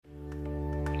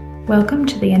Welcome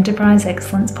to the Enterprise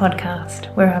Excellence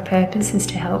Podcast, where our purpose is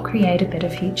to help create a better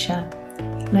future.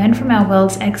 Learn from our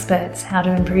world's experts how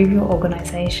to improve your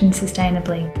organisation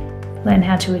sustainably. Learn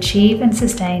how to achieve and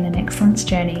sustain an excellence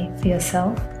journey for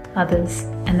yourself, others,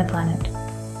 and the planet.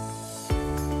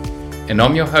 And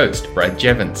I'm your host, Brad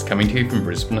Jevons, coming to you from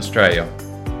Brisbane, Australia.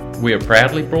 We are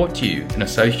proudly brought to you in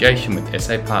association with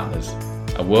SA Partners,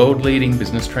 a world-leading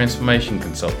business transformation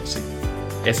consultancy.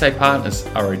 SA Partners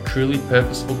are a truly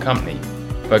purposeful company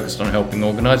focused on helping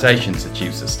organisations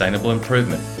achieve sustainable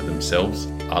improvement for themselves,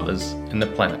 others, and the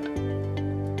planet.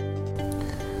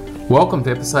 Welcome to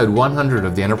episode 100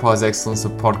 of the Enterprise Excellence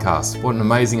Podcast. What an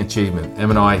amazing achievement. Em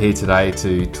and I are here today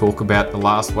to talk about the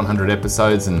last 100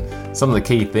 episodes and some of the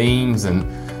key themes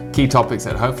and key topics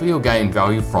that hopefully you'll gain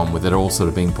value from with it all sort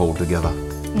of being pulled together.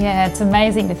 Yeah, it's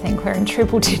amazing to think we're in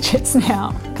triple digits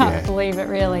now. Can't believe it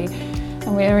really.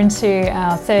 And we're into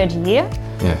our third year.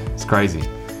 Yeah, it's crazy.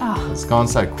 It's gone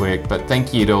so quick, but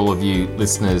thank you to all of you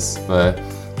listeners for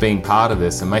being part of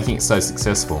this and making it so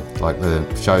successful. Like the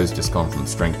show's just gone from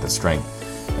strength to strength,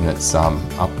 and it's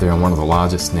up there and one of the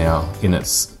largest now in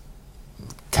its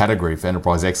category for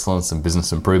enterprise excellence and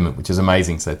business improvement, which is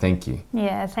amazing, so thank you.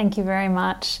 Yeah, thank you very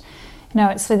much. You know,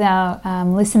 it's with our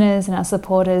listeners and our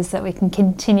supporters that we can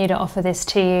continue to offer this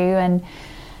to you, and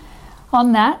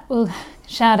on that, we'll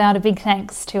shout out a big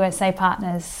thanks to SA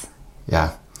Partners.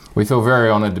 Yeah, we feel very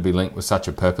honoured to be linked with such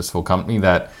a purposeful company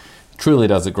that truly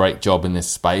does a great job in this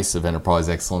space of enterprise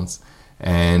excellence,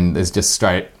 and there's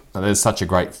such a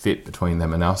great fit between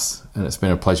them and us, and it's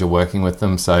been a pleasure working with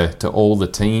them. So to all the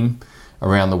team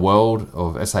around the world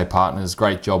of SA Partners,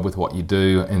 great job with what you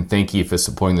do, and thank you for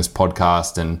supporting this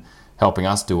podcast and helping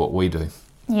us do what we do.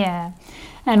 Yeah,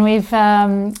 and we've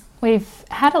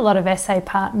had a lot of SA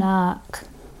Partner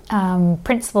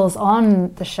principals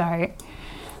on the show.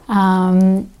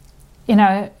 You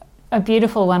know, a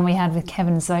beautiful one we had with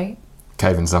Kevin Zocchi.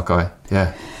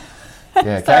 Yeah.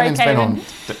 Yeah, Sorry,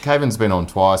 Kevin's been on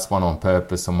twice, one on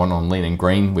purpose and one on lean and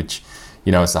green, which,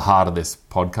 you know, is the heart of this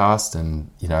podcast, and,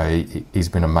 you know, he's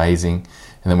been amazing.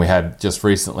 And then we had just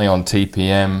recently on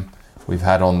TPM, we've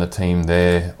had on the team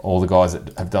there all the guys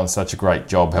that have done such a great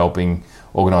job helping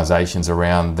organisations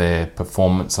around their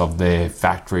performance of their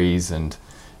factories and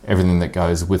everything that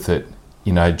goes with it.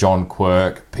 You know, John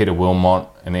Quirk, Peter Wilmot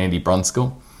and Andy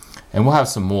Brunskill. And we'll have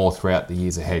some more throughout the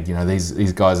years ahead. You know,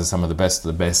 these guys are some of the best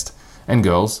and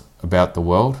girls about the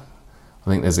world. I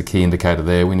think there's a key indicator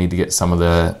there. We need to get some of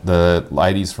the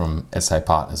ladies from SA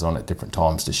Partners on at different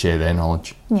times to share their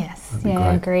knowledge. Yes,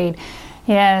 yeah, agreed.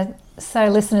 Yeah, so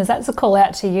listeners, that's a call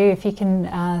out to you if you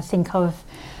can think of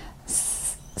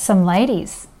some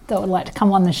ladies that would like to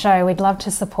come on the show. We'd love to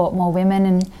support more women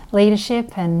in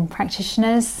leadership and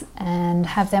practitioners and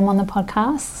have them on the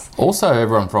podcasts. Also,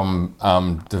 everyone from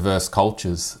diverse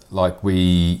cultures. Like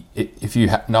if you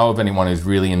know of anyone who's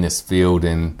really in this field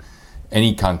in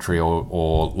any country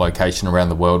or location around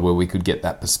the world where we could get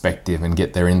that perspective and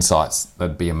get their insights,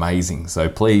 that'd be amazing. So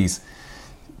please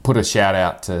put a shout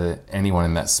out to anyone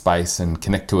in that space and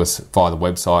connect to us via the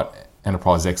website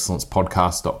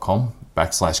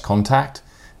enterpriseexcellencepodcast.com/contact.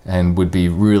 And would be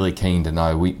really keen to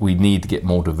know. We need to get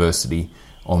more diversity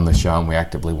on the show, and we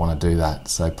actively want to do that.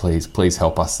 So please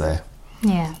help us there.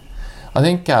 Yeah. I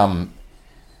think, you and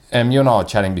I were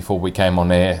chatting before we came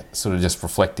on air, sort of just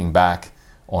reflecting back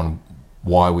on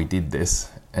why we did this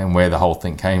and where the whole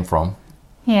thing came from.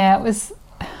 Yeah,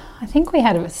 I think we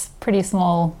had a pretty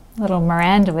small little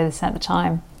Miranda with us at the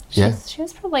time. She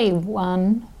was probably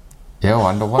one. Yeah,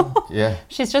 under one. Yeah.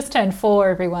 She's just turned 4,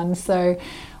 everyone, so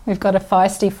we've got a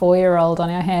feisty 4-year-old on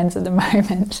our hands at the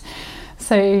moment.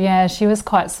 So yeah, she was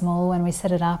quite small when we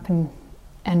set it up, and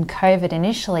COVID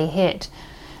initially hit,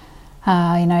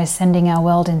 you know, sending our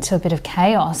world into a bit of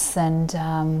chaos. And,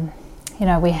 you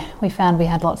know, we found we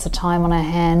had lots of time on our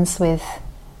hands with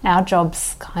our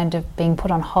jobs kind of being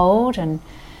put on hold. And,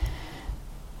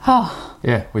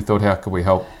 yeah, we thought, how could we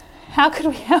help? How could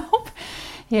we help?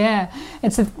 Yeah,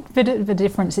 it's a bit of a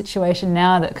different situation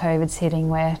now that COVID's hitting.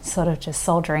 We're sort of just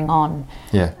soldiering on.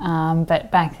 Yeah.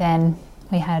 But back then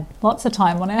we had lots of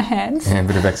time on our hands. And a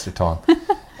bit of extra time.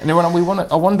 And then I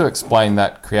wanted to explain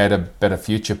that create a better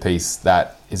future piece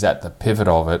that is at the pivot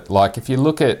of it. Like if you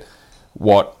look at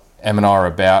what Em and I are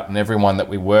about and everyone that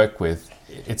we work with,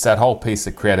 it's that whole piece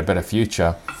of create a better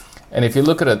future. And if you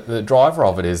look at it, the driver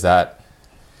of it is that,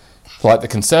 like, the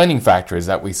concerning factor is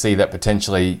that we see that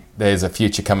potentially there's a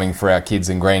future coming for our kids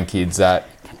and grandkids, that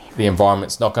the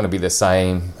environment's not going to be the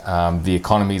same, the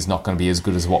economy is not going to be as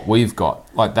good as what we've got.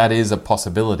 Like, that is a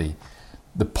possibility.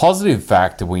 The positive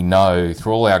factor we know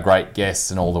through all our great guests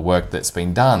and all the work that's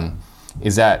been done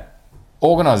is that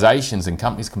organisations and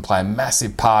companies can play a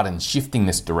massive part in shifting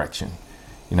this direction.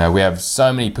 You know, we have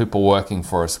so many people working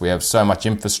for us. We have so much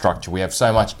infrastructure. We have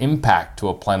so much impact to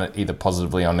a planet, either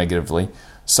positively or negatively.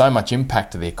 So much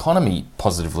impact to the economy,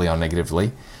 positively or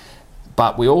negatively.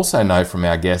 But we also know from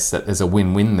our guests that there's a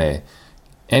win-win there.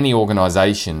 Any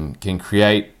organisation can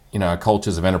create, you know,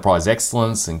 cultures of enterprise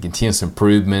excellence and continuous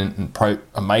improvement and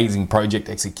amazing project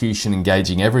execution,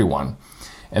 engaging everyone.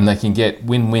 And they can get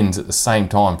win-wins at the same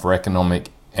time for economic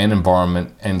and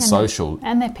environment and social.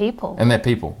 And their people. And their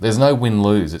people. There's no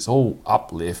win-lose. It's all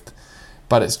uplift.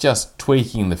 But it's just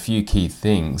tweaking the few key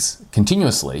things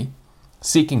continuously,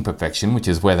 seeking perfection, which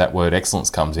is where that word excellence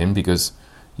comes in, because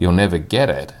you'll never get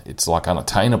it. It's like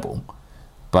unattainable.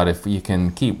 But if you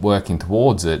can keep working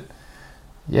towards it,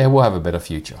 yeah, we'll have a better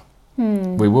future.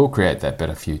 We will create that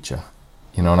better future.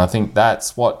 You know, and I think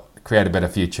that's what create a better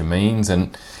future means.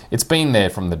 And it's been there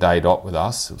from the day dot with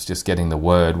us. It was just getting the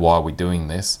word, why are we doing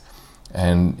this?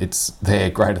 And it's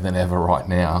there greater than ever right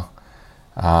now.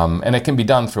 And it can be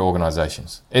done through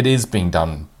organisations. It is being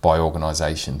done by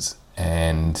organisations.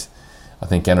 And I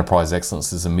think enterprise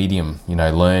excellence is a medium, you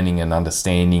know, learning and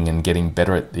understanding and getting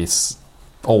better at this.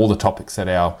 All the topics that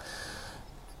our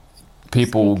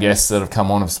guests that have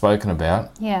come on have spoken about.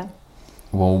 Yeah.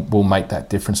 Will make that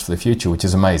difference for the future, which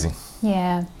is amazing.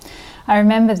 Yeah. I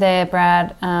remember there,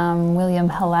 Brad, William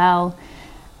Halal,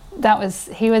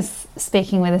 he was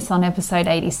speaking with us on episode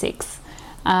 86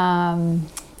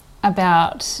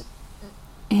 about,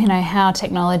 you know, how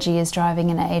technology is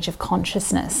driving an age of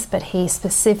consciousness, but he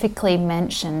specifically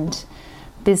mentioned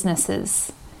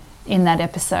businesses in that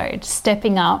episode,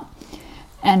 stepping up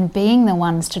and being the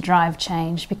ones to drive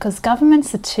change, because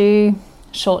governments are too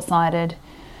short-sighted.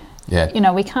 Yeah. You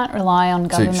know, we can't rely on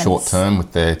governments. Too short-term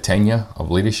with their tenure of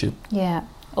leadership. Yeah.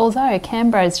 Although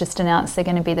Canberra's just announced they're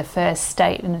going to be the first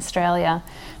state in Australia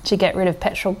to get rid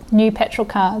of new petrol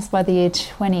cars by the year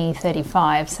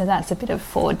 2035. So that's a bit of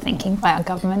forward thinking by our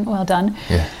government. Well done.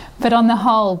 Yeah. But on the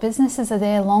whole, businesses are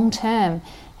there long-term,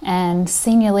 and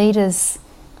senior leaders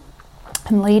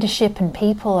and leadership and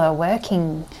people are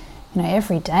working, you know,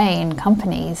 every day in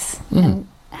companies and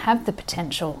have the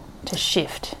potential to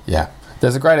shift. Yeah.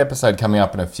 There's a great episode coming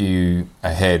up in a few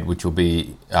ahead, which will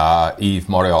be Eve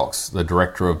Moriox, the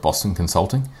director of Boston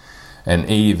Consulting. And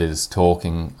Eve is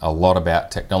talking a lot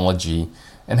about technology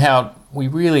and how we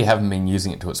really haven't been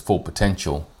using it to its full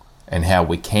potential, and how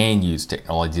we can use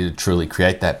technology to truly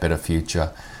create that better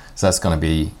future. So that's going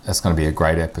to be a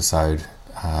great episode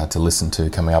to listen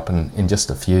to coming up in just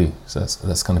a few. So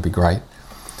that's going to be great.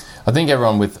 I think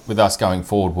everyone with us going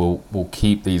forward will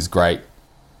keep these great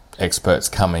experts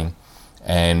coming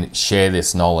and share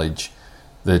this knowledge.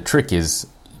 The trick is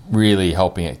really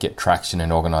helping it get traction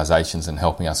in organisations and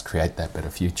helping us create that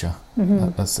better future.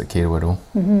 That's the key to it all.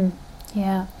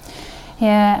 Yeah.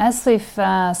 Yeah, as we've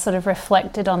sort of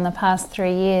reflected on the past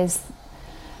 3 years,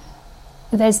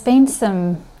 there's been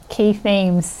some key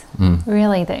themes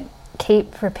really that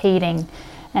keep repeating.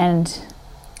 And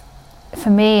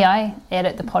for me, I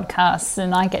edit the podcasts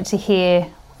and I get to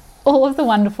hear all of the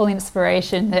wonderful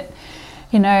inspiration that,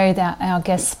 you know, that our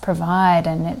guests provide,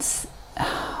 and it's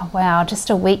wow, just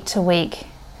a week to week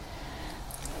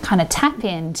kind of tap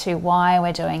into why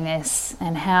we're doing this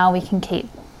and how we can keep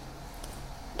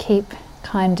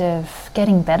kind of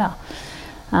getting better.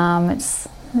 It's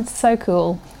so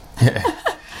cool. Yeah.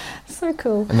 So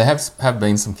cool. And there have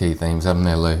been some key themes, haven't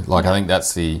there, Lou? Like, I think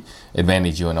that's the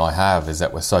advantage you and I have, is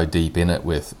that we're so deep in it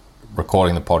with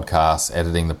recording the podcast,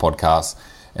 editing the podcast,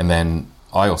 and then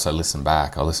I also listen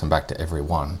back. I listen back to every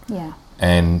one. Yeah.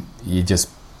 And you just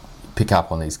pick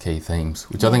up on these key themes,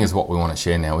 which I think is what we want to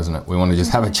share now, isn't it? We want to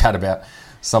just have a chat about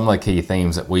some of the key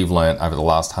themes that we've learned over the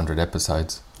last 100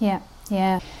 episodes. Yeah,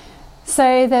 yeah.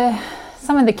 So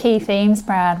some of the key themes,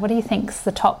 Brad, what do you think's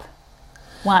the top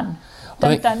one?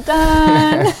 Dun, dun,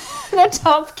 dun. The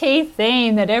top key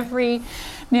theme that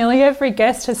nearly every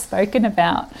guest has spoken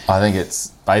about. I think it's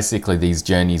basically these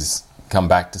journeys come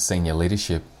back to senior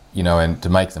leadership, you know, and to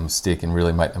make them stick and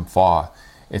really make them fire.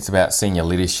 It's about senior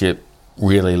leadership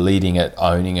really leading it,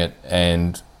 owning it,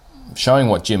 and showing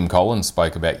what Jim Collins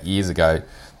spoke about years ago,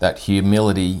 that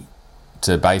humility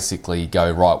to basically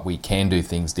go, right, we can do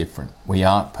things different. We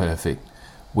aren't perfect.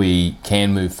 We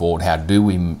can move forward. How do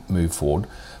we move forward?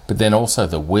 But then also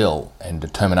the will and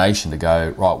determination to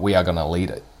go, right, we are going to lead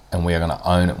it and we are going to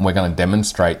own it and we're going to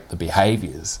demonstrate the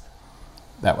behaviours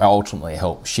that will ultimately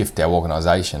help shift our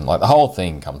organisation. Like, the whole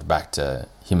thing comes back to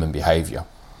human behaviour,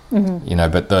 you know,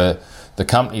 but the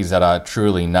companies that are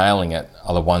truly nailing it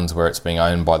are the ones where it's being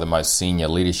owned by the most senior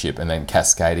leadership and then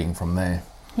cascading from there.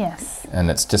 Yes.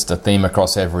 And it's just a theme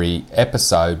across every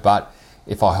episode, but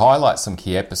if I highlight some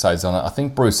key episodes on it, I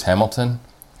think Bruce Hamilton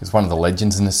is one of the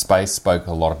legends in this space, spoke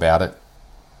a lot about it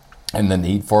and the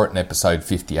need for it in episode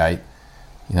 58.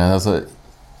 You know, it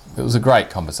was a great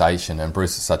conversation, and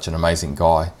Bruce is such an amazing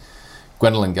guy.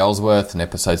 Gwendolyn Gelsworth in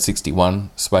episode 61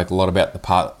 spoke a lot about the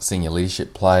part senior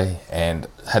leadership play and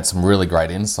had some really great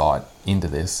insight into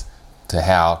this, to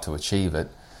how to achieve it.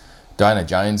 Diana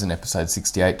Jones in episode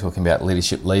 68 talking about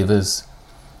leadership levers.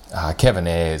 Kevin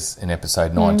Ayres in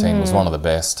episode 19 was one of the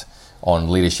best on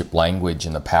leadership language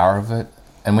and the power of it.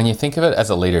 And when you think of it as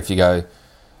a leader, if you go,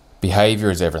 behaviour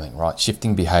is everything, right?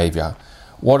 Shifting behaviour.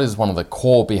 What is one of the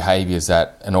core behaviours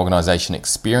that an organisation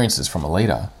experiences from a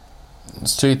leader?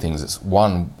 It's two things. It's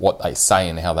one, what they say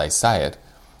and how they say it.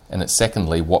 And it's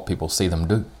secondly, what people see them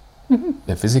do.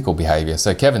 Their physical behaviour.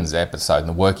 So Kevin's episode and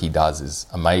the work he does is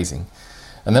amazing.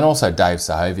 And then also Dave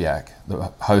Sahoviak,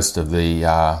 the host of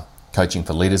the Coaching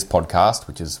for Leaders podcast,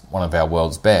 which is one of our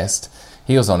world's best.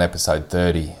 He was on episode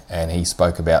 30 and he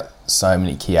spoke about so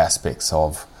many key aspects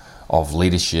of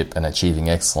leadership and achieving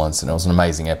excellence, and it was an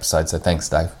amazing episode, so thanks,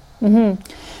 Dave.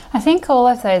 I think all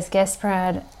of those guests,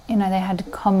 Brad, you know, they had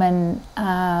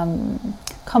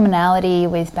commonality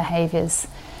with behaviours.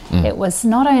 It was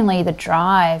not only the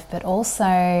drive, but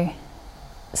also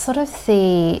sort of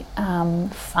the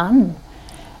fun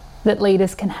that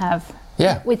leaders can have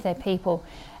with their people,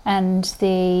 and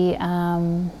the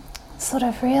sort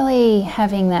of really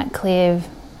having that clear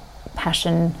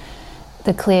passion,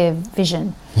 the clear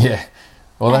vision. Yeah,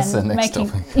 well, that's the next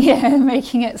topic. Yeah,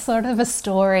 making it sort of a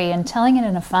story and telling it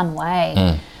in a fun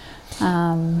way.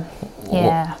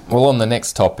 Well, on the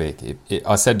next topic,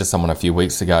 I said to someone a few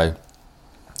weeks ago,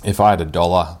 if I had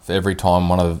 $1 for every time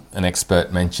an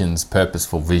expert mentions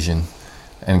purposeful vision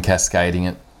and cascading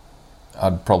it,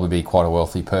 I'd probably be quite a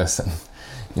wealthy person.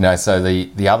 You know, so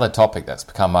the other topic that's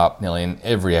come up nearly in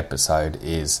every episode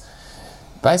is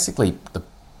basically the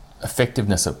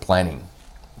effectiveness of planning,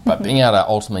 but being able to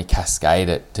ultimately cascade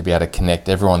it to be able to connect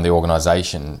everyone in the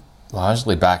organisation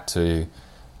largely back to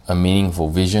a meaningful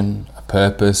vision, a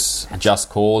purpose, a just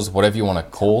cause, whatever you want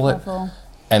to call it,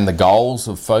 and the goals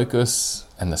of focus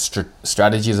and the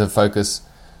strategies of focus.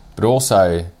 But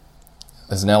also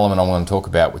there's an element I want to talk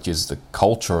about, which is the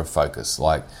culture of focus,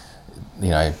 like, you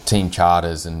know, team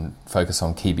charters and focus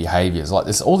on key behaviours. Like,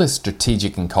 there's all this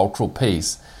strategic and cultural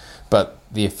piece, but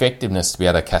the effectiveness to be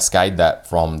able to cascade that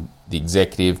from the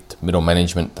executive to middle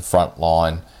management, the front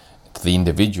line, to the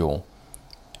individual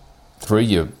through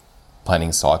your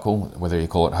planning cycle, whether you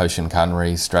call it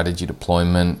Hoshin-Kanri, strategy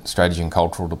deployment, strategy and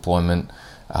cultural deployment,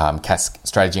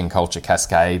 strategy and culture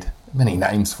cascade, many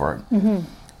names for it.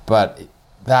 But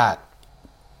that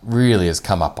really has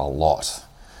come up a lot,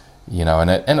 you know, and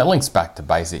it links back to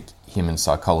basic human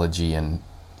psychology and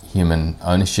human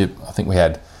ownership. I think we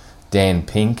had Dan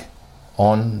Pink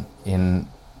on in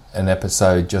an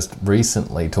episode just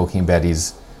recently talking about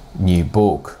his new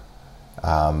book,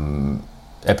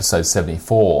 episode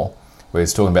 74, where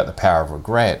he's talking about the power of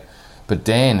regret. But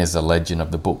Dan is a legend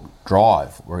of the book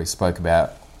Drive, where he spoke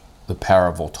about the power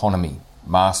of autonomy,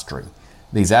 mastery.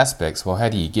 These aspects, well, how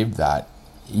do you give that?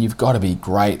 You've got to be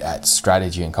great at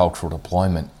strategy and cultural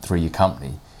deployment through your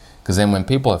company, because then when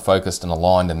people are focused and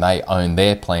aligned and they own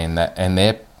their plan that and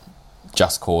their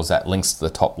just cause that links to the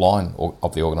top line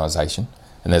of the organisation,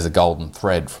 and there's a golden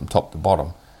thread from top to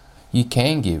bottom, you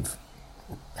can give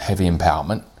heavy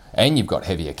empowerment and you've got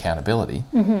heavy accountability,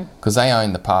 because they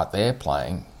own the part they're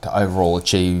playing to overall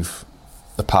achieve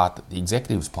the part that the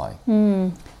executive's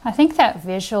playing. I think that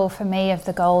visual for me of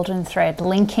the golden thread,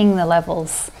 linking the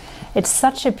levels, it's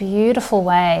such a beautiful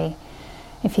way.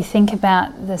 If you think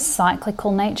about the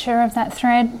cyclical nature of that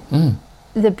thread,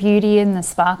 the beauty and the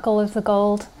sparkle of the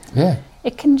gold,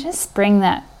 it can just bring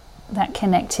that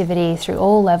connectivity through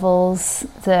all levels,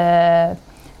 the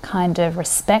kind of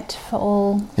respect for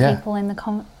all people in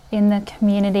the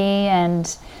community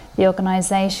and the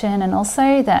organisation, and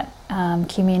also that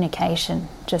communication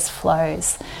just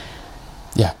flows.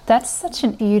 That's such a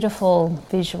beautiful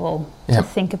visual to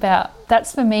think about.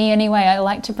 That's for me anyway. I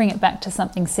like to bring it back to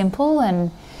something simple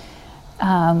and,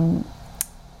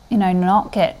 you know,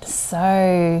 not get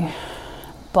so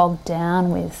bogged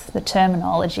down with the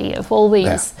terminology of all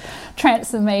these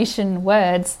transformation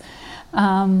words.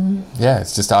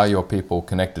 It's just, are your people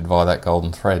connected via that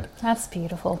golden thread? That's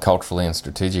beautiful. Culturally and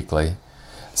strategically.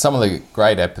 Some of the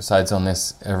great episodes on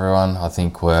this, everyone, I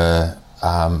think were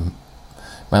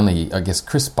mainly, I guess,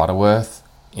 Chris Butterworth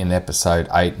in episode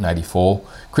 8 and 84.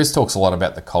 Chris talks a lot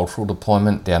about the cultural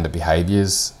deployment down to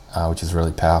behaviours, which is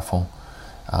really powerful.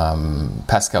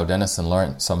 Pascal Dennis and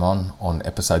Laurent Simon on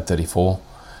episode 34.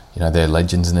 You know, they're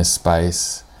legends in this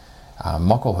space.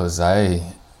 Michael Jose,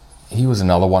 he was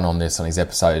another one on this on his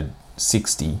episode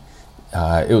 60.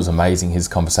 It was amazing, his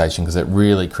conversation, because it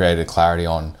really created clarity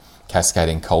on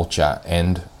cascading culture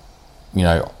and, you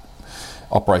know,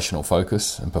 operational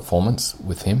focus and performance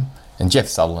with him. And Jeff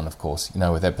Sutherland, of course, you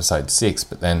know, with episode 6,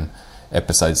 but then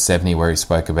episode 70 where he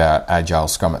spoke about Agile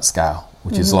Scrum at Scale,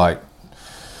 which is like,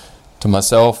 to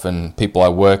myself and people I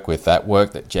work with, that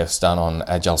work that Jeff's done on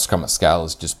Agile Scrum at Scale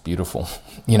is just beautiful.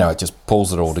 You know, it just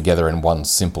pulls it all together in one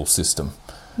simple system.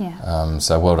 Yeah.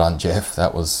 So well done, Jeff.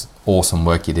 That was awesome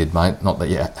work you did, mate. Not that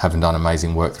you haven't done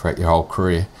amazing work throughout your whole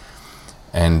career.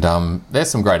 And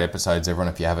there's some great episodes,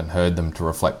 everyone, if you haven't heard them, to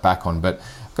reflect back on. But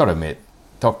I've got to admit,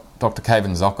 Dr.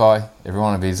 Kevin Zokai, every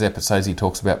one of his episodes he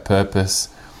talks about purpose.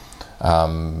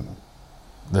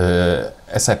 The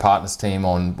SA Partners team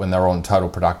when they're on total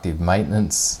productive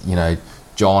maintenance, you know,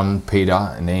 John, Peter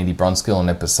and Andy Brunskill on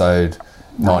episode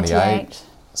 98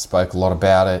 spoke a lot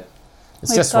about it.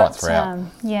 It's just right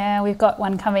throughout. We've got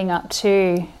one coming up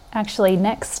too, actually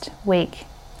next week,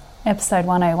 episode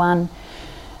 101.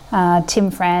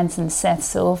 Tim Franz and Seth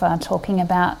Silver talking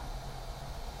about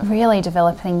really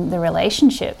developing the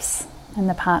relationships and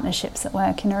the partnerships at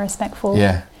work in a respectful.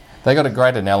 Yeah. They got a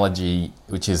great analogy,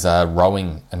 which is a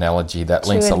rowing analogy that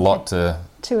links a lot to...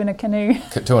 Two in a canoe.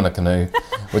 Two in a canoe,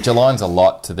 which aligns a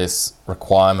lot to this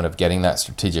requirement of getting that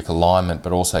strategic alignment,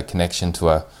 but also connection to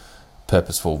a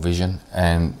purposeful vision.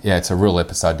 And yeah, it's a real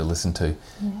episode to listen to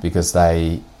because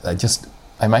they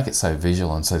make it so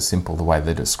visual and so simple the way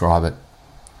they describe it.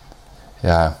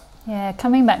 Yeah. Yeah,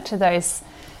 coming back to those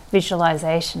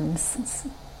visualizations, it's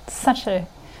such a...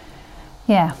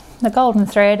 Yeah, the golden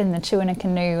thread and the two in a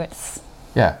canoe, it's...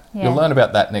 Yeah, you'll learn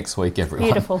about that next week, everyone.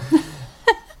 Beautiful.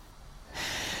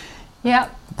 Yeah.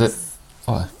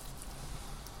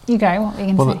 You go, what were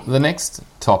you going to say? The next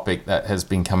topic that has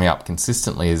been coming up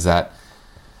consistently is that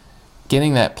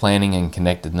getting that planning and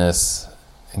connectedness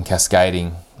and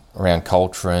cascading around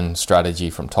culture and strategy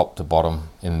from top to bottom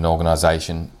in an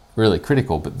organisation, really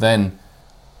critical, but then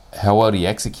how well do you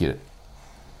execute it?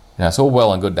 You know, it's all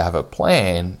well and good to have a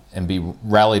plan and be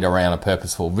rallied around a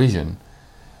purposeful vision,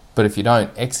 but if you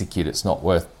don't execute, it's not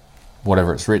worth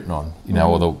whatever it's written on, you know,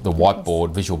 or the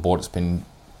whiteboard, visual board it's been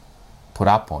put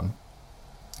up on.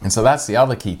 And so that's the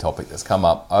other key topic that's come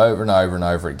up over and over and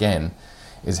over again,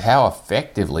 is how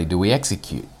effectively do we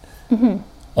execute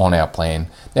on our plan?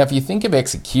 Now, if you think of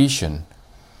execution,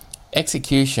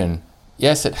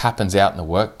 yes, it happens out in the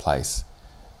workplace,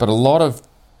 but a lot of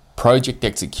project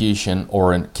execution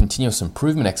or a continuous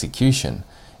improvement execution,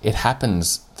 it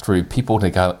happens through people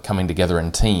coming together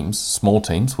in teams, small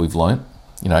teams, we've learnt,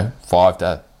 5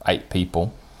 to 8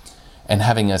 people, and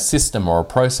having a system or a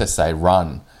process they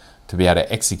run to be able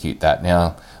to execute that.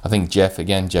 Now, I think Jeff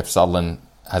Sutherland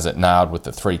has it nailed with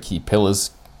the 3 key pillars: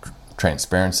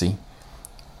 transparency.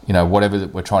 Whatever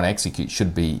we're trying to execute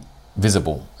should be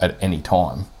visible at any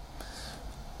time.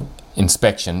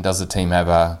 Inspection, does the team have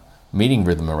a meeting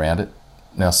rhythm around it?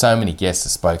 Now, so many guests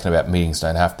have spoken about meetings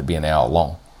don't have to be an hour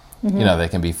long. They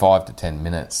can be 5 to 10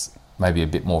 minutes, maybe a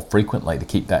bit more frequently, to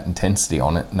keep that intensity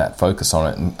on it and that focus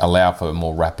on it and allow for a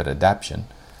more rapid adaptation.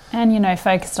 And,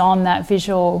 focused on that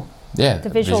visual, the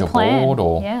visual plan. Board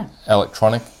or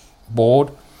electronic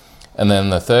board. And then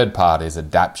the third part is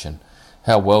adaptation.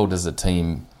 How well does the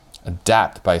team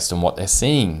adapt based on what they're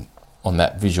seeing on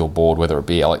that visual board, whether it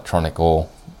be electronic or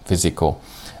physical?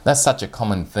 That's such a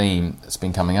common theme that's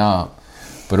been coming up.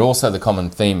 But also the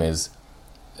common theme is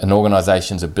an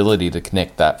organisation's ability to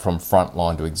connect that from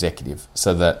frontline to executive,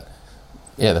 so that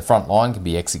the front line can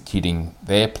be executing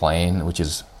their plan, which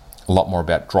is a lot more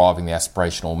about driving the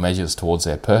aspirational measures towards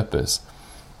their purpose.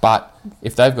 But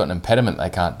if they've got an impediment they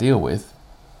can't deal with,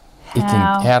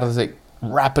 how does it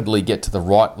rapidly get to the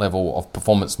right level of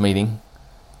performance meeting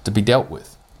to be dealt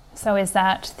with? So is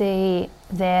that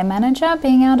their manager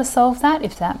being able to solve that?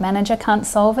 If that manager can't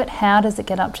solve it, how does it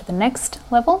get up to the next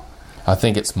level? I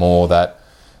think it's more that,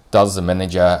 does the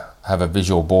manager have a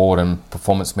visual board and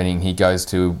performance meeting he goes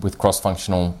to with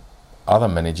cross-functional other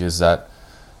managers that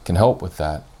can help with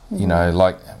that?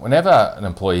 Like whenever an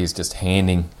employee is just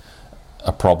handing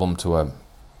a problem to a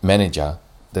manager,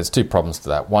 there's 2 problems to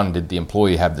that. One, did the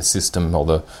employee have the system or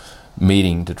the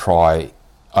meeting to try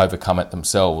overcome it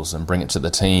themselves and bring it to the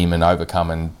team and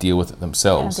overcome and deal with it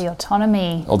themselves? The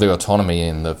autonomy. Or the autonomy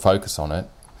and the focus on it.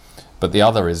 But the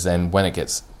other is then if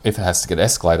it has to get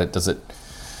escalated,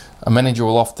 a manager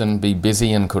will often be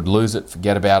busy and could lose it,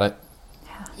 forget about it.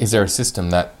 Is there a system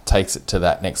that takes it to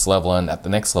that next level, and at the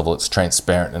next level it's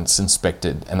transparent and it's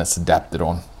inspected and it's adapted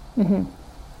on? And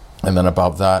then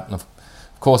above that, of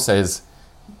course, there's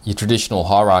your traditional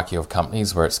hierarchy of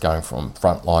companies where it's going from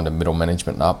frontline to middle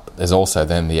management and up. There's also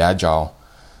then the agile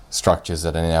structures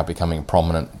that are now becoming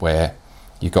prominent where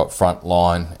you've got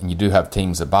frontline and you do have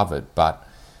teams above it, but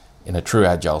in a true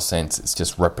agile sense, it's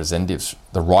just representatives,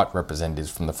 the right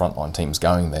representatives from the frontline teams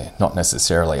going there, not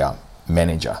necessarily a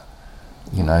manager,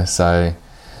 you know. So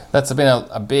that's been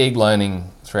a big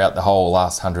learning throughout the whole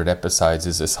last 100 episodes,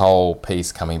 is this whole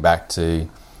piece coming back to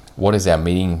what is our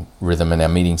meeting rhythm and our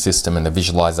meeting system and the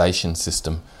visualization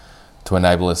system to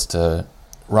enable us to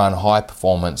run high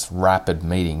performance, rapid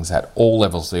meetings at all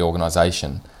levels of the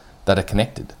organisation that are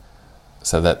connected,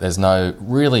 so that there's no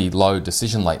really low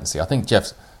decision latency. I think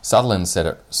Jeff Sutherland said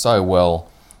it so well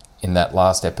in that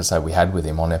last episode we had with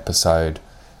him on episode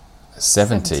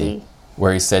 70.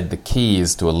 Where he said the key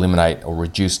is to eliminate or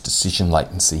reduce decision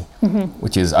latency,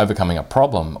 which is overcoming a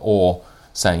problem or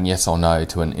saying yes or no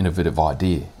to an innovative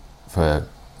idea for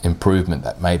improvement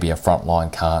that maybe a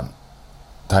frontline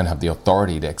don't have the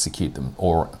authority to execute them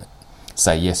or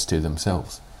say yes to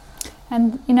themselves.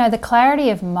 And, you know, the clarity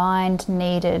of mind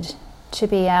needed to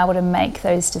be able to make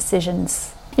those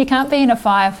decisions. You can't be in a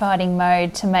firefighting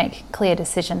mode to make clear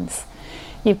decisions.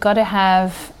 You've got to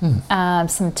have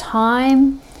some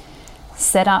time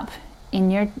set up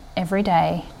in your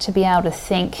everyday to be able to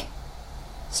think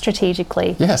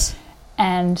strategically. Yes.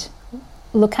 And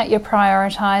look at your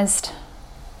prioritised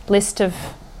list of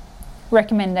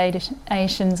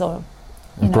recommendations or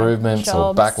improvements jobs,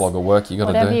 or backlog of work you got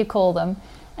to do. Whatever you call them,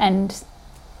 and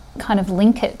kind of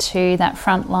link it to that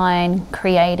frontline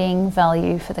creating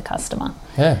value for the customer.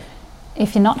 Yeah.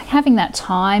 If you're not having that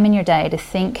time in your day to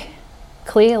think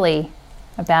clearly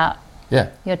about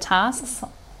your tasks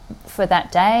for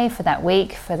that day, for that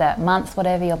week, for that month,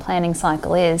 whatever your planning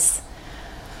cycle is,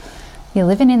 you're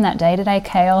living in that day-to-day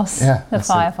chaos, the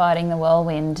firefighting, the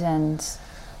whirlwind. And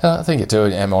I think it too,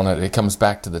 Em, on it comes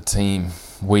back to the team,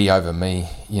 we over me,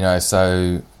 you know.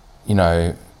 So, you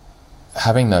know,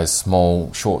 having those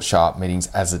small, short, sharp meetings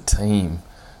as a team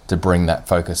to bring that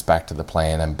focus back to the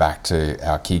plan and back to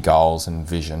our key goals and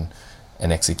vision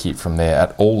and execute from there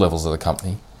at all levels of the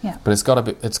company. Yeah. But it's got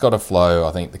to flow.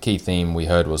 I think the key theme we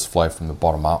heard was flow from the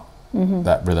bottom up,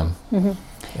 that rhythm. Mm-hmm.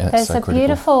 There's a critical.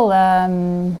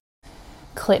 Beautiful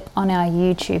clip on our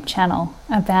YouTube channel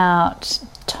about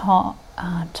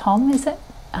Tom, is it?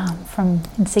 From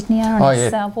Insignia on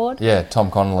his sailboard. Yeah,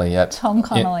 Tom Connolly.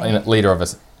 Leader of an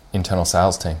internal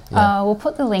sales team. Yeah. We'll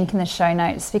put the link in the show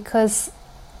notes, because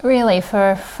really for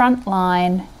a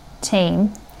frontline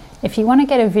team, if you want to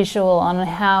get a visual on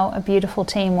how a beautiful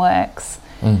team works,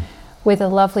 with a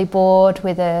lovely board,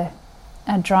 with a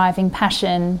driving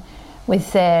passion,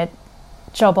 with their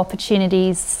job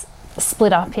opportunities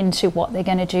split up into what they're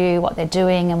going to do, what they're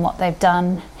doing and what they've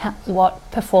done,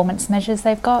 what performance measures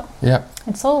they've got. Yeah.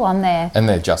 It's all on there. And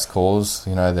their just cause,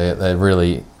 you know, they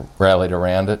really rallied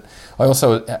around it. I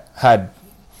also had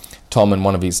Tom and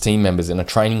one of his team members in a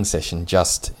training session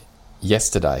just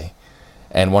yesterday,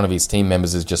 and one of his team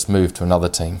members has just moved to another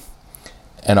team.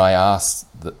 And I asked,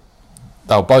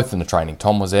 they were both in the training.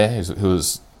 Tom was there, who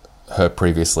was her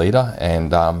previous leader,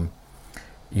 and,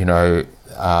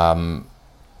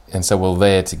 and so we're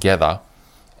there together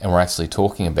and we're actually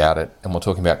talking about it, and we're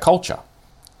talking about culture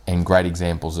and great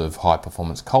examples of high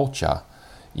performance culture,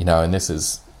 you know, and this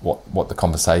is what the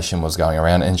conversation was going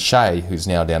around. And Shay, who's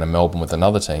now down in Melbourne with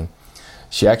another team,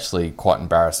 she actually quite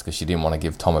embarrassed because she didn't want to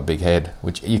give Tom a big head,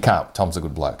 which you can't, Tom's a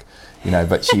good bloke, you know,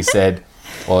 but she said,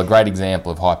 well, a great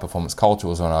example of high performance culture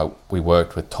was when we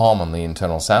worked with Tom on the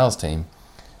internal sales team,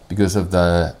 because of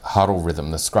the huddle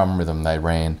rhythm, the scrum rhythm they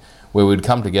ran, where we'd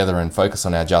come together and focus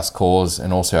on our just cause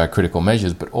and also our critical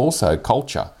measures, but also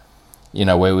culture, you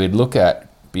know, where we'd look at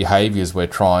behaviours we're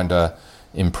trying to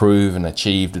improve and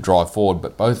achieve to drive forward,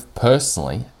 but both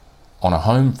personally on a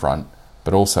home front,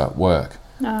 but also at work.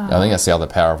 I think that's the other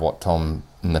power of what Tom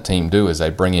and the team do, is they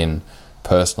bring in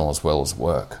personal as well as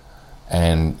work.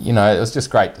 And, you know, it was just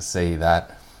great to see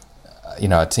that, you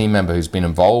know, a team member who's been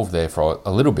involved there for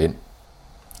a little bit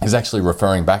is actually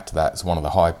referring back to that as one of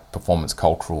the high performance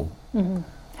cultural memories.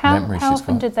 How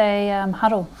often did they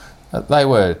huddle? They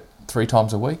were 3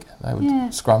 times a week. They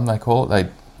would scrum, they call it.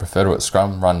 They refer to it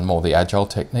scrum, run more the agile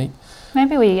technique.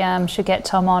 Maybe we should get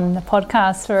Tom on the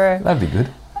podcast for That'd be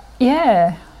good.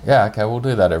 Yeah. Yeah, okay, we'll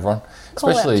do that, everyone. Call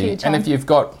Especially, out to you, Tom. and if you've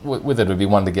got, with it would be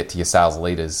one to get to your sales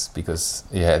leaders, because,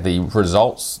 the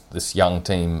results this young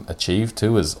team achieved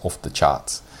too is off the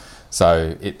charts.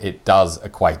 So it does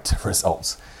equate to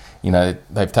results. You know,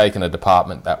 they've taken a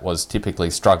department that was typically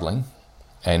struggling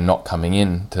and not coming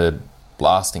in to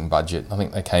blasting budget. I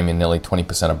think they came in nearly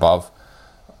 20% above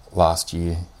last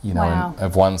year, you know, Wow. and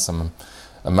have won some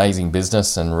amazing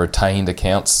business and retained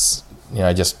accounts,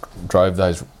 just drove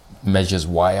those measures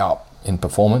way up in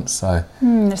performance. So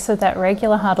that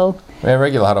regular huddle. Yeah,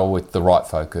 regular huddle with the right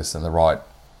focus and the right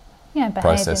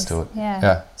process behaviours. to it.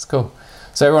 Yeah, it's cool.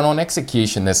 So everyone, on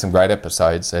execution, there's some great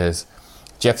episodes. There's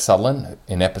Jeff Sutherland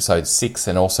in episode 6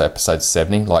 and also episode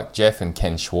 70. Like Jeff and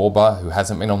Ken Schwarber, who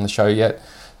hasn't been on the show yet,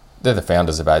 they're the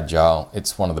founders of Agile.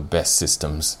 It's one of the best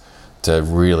systems to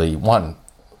really,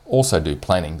 also do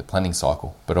planning, the planning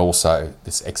cycle, but also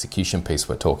this execution piece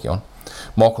we're talking on.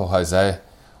 Michael Jose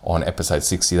on episode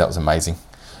 60, that was amazing.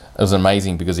 It was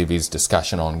amazing because of his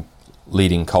discussion on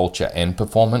leading culture and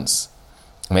performance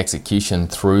and execution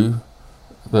through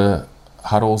the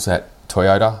huddles at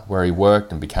Toyota, where he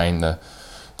worked and became the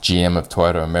GM of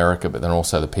Toyota America, but then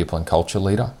also the people and culture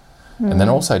leader. And then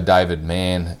also David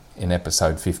Mann in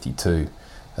episode 52.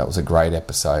 That was a great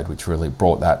episode, which really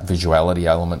brought that visuality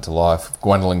element to life.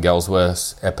 Gwendolyn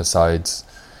Gelsworth's episodes,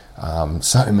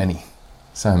 so many.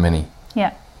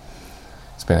 Yeah.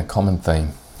 It's been a common theme.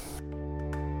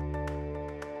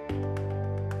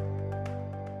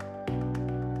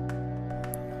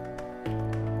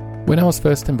 When I was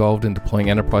first involved in deploying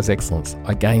enterprise excellence,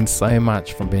 I gained so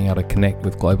much from being able to connect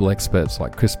with global experts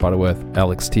like Chris Butterworth,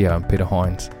 Alex Teo and Peter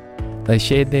Hines. They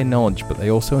shared their knowledge, but they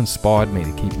also inspired me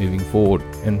to keep moving forward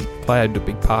and played a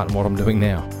big part in what I'm doing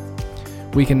now.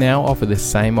 We can now offer this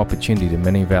same opportunity to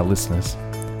many of our listeners.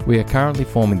 We are currently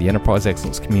forming the Enterprise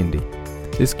Excellence Community.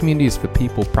 This community is for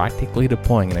people practically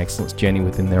deploying an excellence journey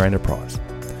within their enterprise.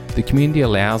 The community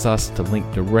allows us to link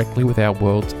directly with our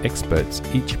world's experts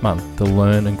each month to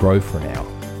learn and grow for an hour.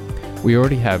 We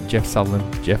already have Jeff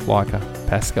Sutherland, Jeff Leica,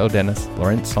 Pascal Dennis,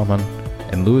 Laurent Simon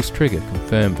and Lewis Trigger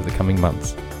confirmed for the coming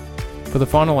months. For the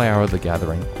final hour of the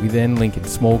gathering, we then link in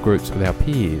small groups with our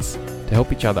peers to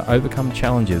help each other overcome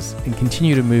challenges and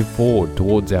continue to move forward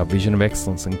towards our vision of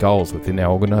excellence and goals within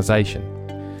our organisation.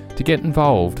 To get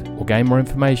involved or gain more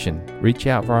information, reach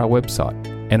out via our website,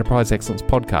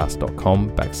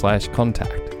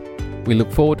 enterpriseexcellencepodcast.com/contact. We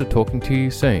look forward to talking to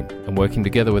you soon and working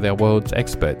together with our world's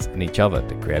experts and each other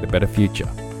to create a better future.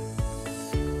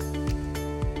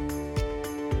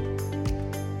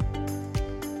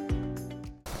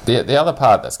 The other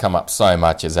part that's come up so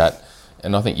much is that,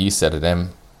 and I think you said it,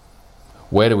 Em,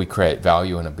 where do we create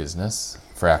value in a business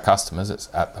for our customers? It's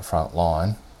at the front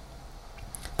line.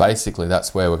 Basically,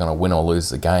 that's where we're going to win or lose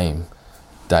the game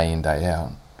day in, day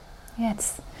out. Yeah,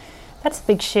 that's a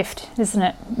big shift, isn't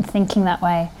it? Thinking that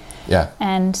way. Yeah.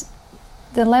 And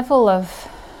the level of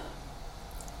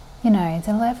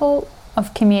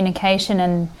communication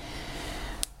and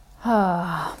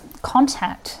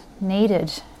contact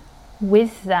needed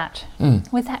with that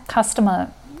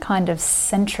customer kind of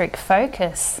centric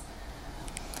focus.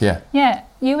 Yeah. Yeah.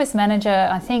 You as manager,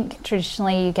 I think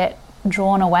traditionally you get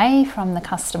drawn away from the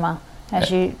customer as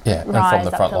you rise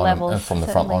up the levels. And from the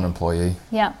frontline employee.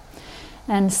 Yeah.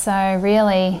 And so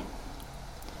really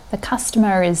the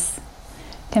customer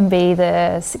can be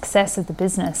the success of the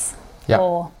business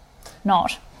or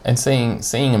not. And seeing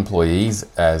employees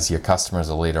as your customer, as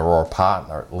a leader or a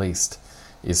partner at least,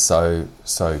 is so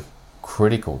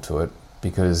critical to it,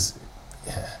 because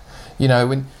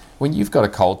when you've got a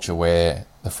culture where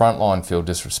the front line feel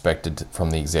disrespected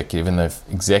from the executive and the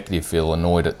executive feel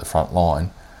annoyed at the front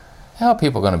line, how are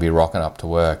people going to be rocking up to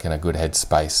work in a good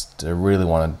headspace to really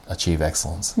want to achieve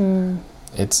excellence?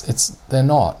 They're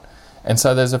not. And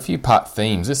so there's a few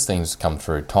themes. This theme's come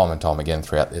through time and time again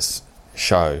throughout this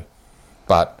show.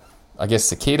 But I guess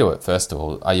the key to it, first of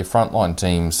all, are your frontline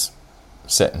teams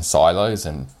set in silos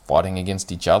and fighting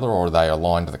against each other, or are they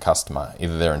aligned to the customer,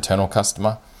 either their internal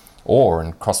customer or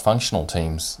in cross-functional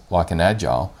teams like an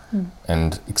Agile,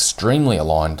 and extremely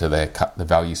aligned to the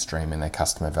value stream and their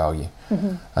customer value?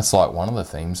 That's like one of the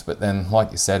themes. But then,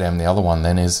 like you said, Em, the other one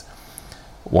then is,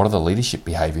 what are the leadership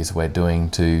behaviours we're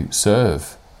doing to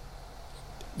serve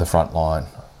the front line?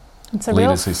 It's a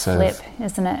real flip,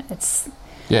 isn't it?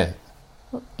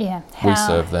 We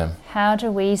serve them. How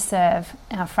do we serve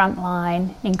our front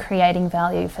line in creating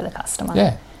value for the customer?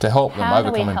 Yeah, to help them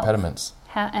overcome impediments.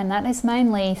 And that is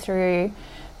mainly through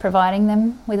providing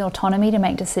them with autonomy to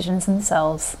make decisions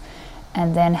themselves,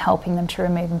 and then helping them to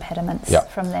remove impediments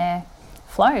from their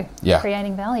flow,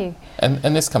 creating value.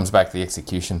 And this comes back to the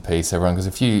execution piece, everyone, because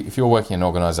if you're working in an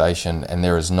organisation and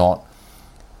there is not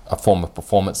a form of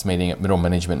performance meeting at middle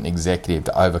management and executive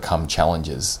to overcome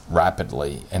challenges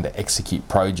rapidly and to execute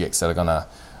projects that are going to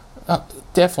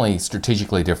definitely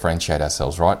strategically differentiate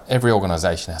ourselves, right? Every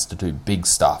organisation has to do big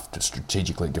stuff to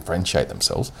strategically differentiate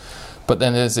themselves. But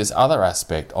then there's this other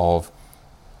aspect of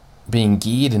being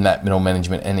geared in that middle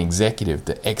management and executive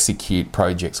to execute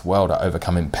projects well, to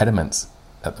overcome impediments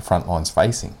that the front line's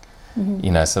facing.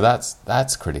 So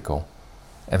that's critical.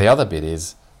 And the other bit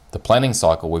is the planning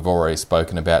cycle we've already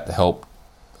spoken about to help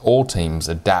all teams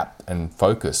adapt and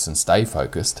focus and stay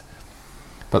focused.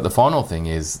 But the final thing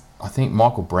is, I think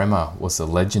Michael Bremer was the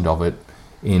legend of it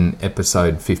in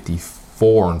episode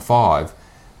 54 and 5,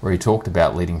 where he talked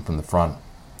about leading from the front.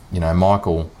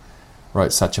 Michael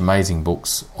wrote such amazing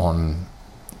books on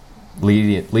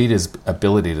leaders'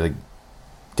 ability to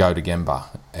go to Gemba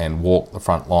and walk the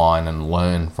front line and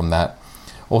learn from that.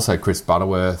 Also, Chris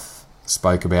Butterworth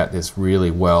spoke about this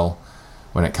really well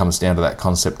when it comes down to that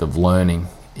concept of learning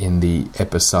in the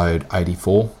episode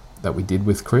 84 that we did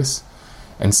with Chris,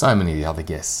 and so many of the other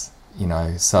guests,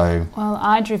 so... Well,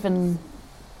 I-driven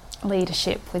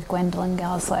leadership with Gwendolyn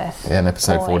Galsworth. Yeah, in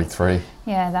episode 43.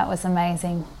 Yeah, that was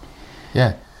amazing.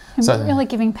 Yeah. And so, really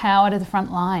giving power to the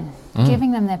front line,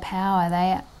 giving them their power.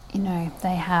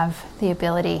 They have the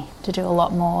ability to do a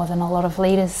lot more than a lot of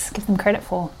leaders give them credit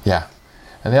for. Yeah.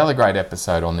 And the other great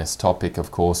episode on this topic,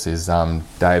 of course, is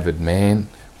David Mann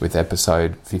with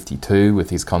episode 52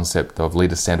 with his concept of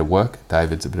leader-centered work.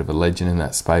 David's a bit of a legend in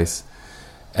that space.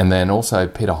 And then also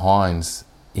Peter Hines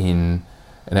in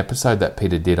an episode that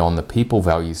Peter did on the people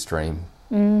value stream,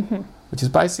 which is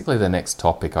basically the next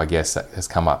topic, I guess, that has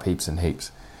come up heaps and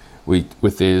heaps,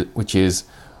 which is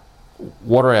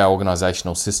what are our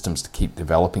organisational systems to keep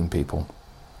developing people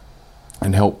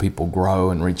and help people grow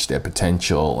and reach their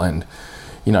potential and,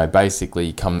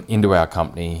 basically come into our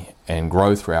company and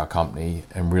grow through our company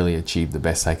and really achieve the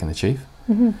best they can achieve.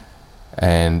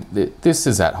 And this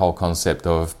is that whole concept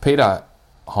of Peter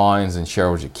Hines and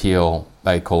Cheryl Jekyll,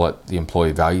 they call it the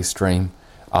employee value stream.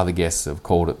 Other guests have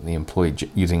called it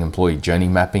using employee journey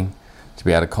mapping to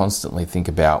be able to constantly think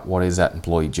about what is that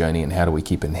employee journey and how do we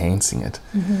keep enhancing it.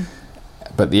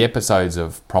 But the episodes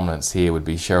of prominence here would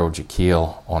be Cheryl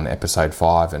Jekyll on episode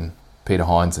 5 and Peter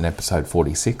Hines in episode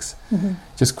 46.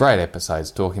 Just great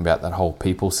episodes talking about that whole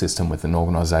people system within an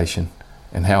organisation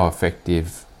and how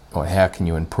effective or how can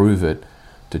you improve it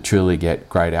to truly get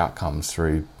great outcomes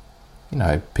through,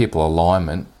 people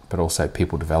alignment, but also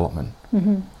people development.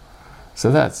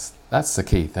 So that's the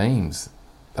key themes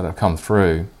that have come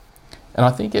through. And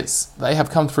I think they have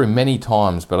come through many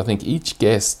times, but I think each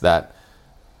guest that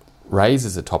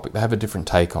raises a topic, they have a different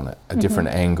take on it, a different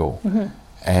angle.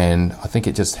 And I think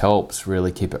it just helps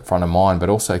really keep it front of mind, but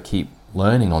also keep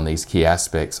learning on these key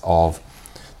aspects of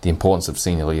the importance of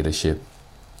senior leadership,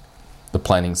 the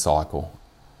planning cycle,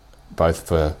 both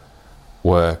for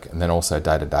work and then also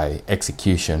day-to-day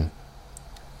execution,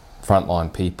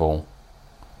 frontline people,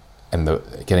 and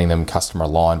getting them customer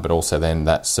aligned, but also then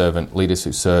that servant leaders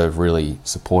who serve, really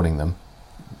supporting them,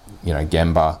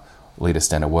 Gemba,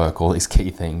 leader-centered work, all these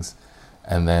key things,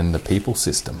 and then the people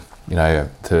system,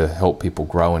 to help people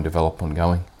grow and develop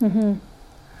ongoing.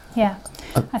 Yeah,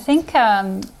 I think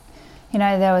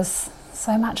there was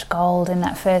so much gold in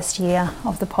that first year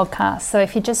of the podcast. So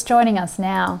if you're just joining us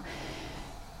now,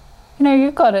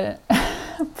 you've got a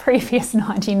previous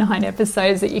 99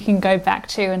 episodes that you can go back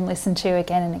to and listen to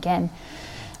again and again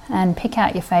and pick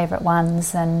out your favourite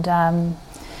ones. And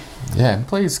and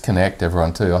please connect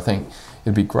everyone too. I think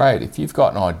it'd be great if you've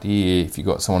got an idea, if you've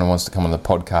got someone who wants to come on the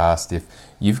podcast, if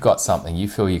you've got something you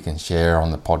feel you can share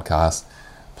on the podcast,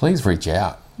 please reach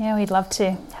out. Yeah, we'd love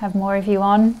to have more of you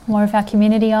on, more of our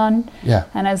community on. Yeah.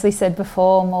 And as we said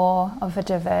before, more of a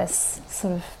diverse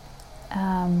sort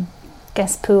of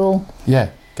guest pool. Yeah,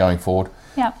 going forward.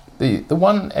 Yeah. The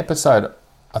one episode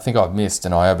I think I've missed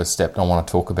and I overstepped and I want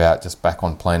to talk about just back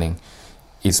on planning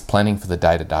is planning for the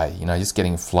day-to-day, just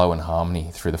getting flow and harmony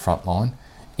through the front line.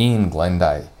 Ian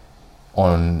Glenday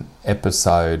on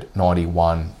episode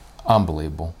 91,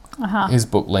 unbelievable. His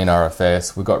book, Lean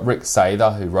RFS. We've got Rick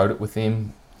Sather who wrote it with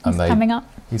him. Coming up.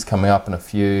 He's coming up in a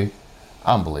few.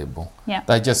 Unbelievable. Yeah.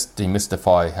 They just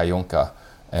demystify Hayunka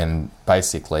and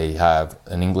basically have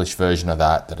an English version of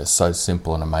that is so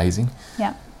simple and amazing.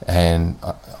 Yeah. And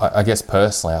I guess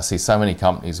personally, I see so many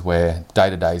companies where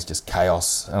day-to-day is just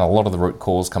chaos, and a lot of the root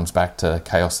cause comes back to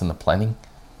chaos in the planning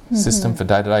system for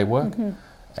day-to-day work.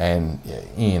 And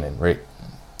Ian and Rick,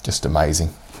 just amazing.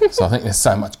 So I think there's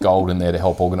so much gold in there to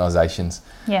help organisations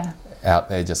out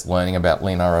there just learning about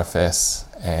Lean RFS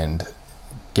and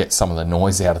get some of the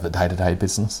noise out of the day-to-day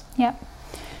business. Yep.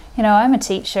 I'm a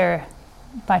teacher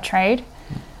by trade,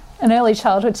 an early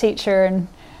childhood teacher, and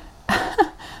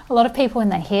a lot of people when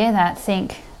they hear that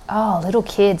think, oh, little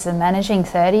kids are managing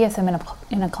 30 of them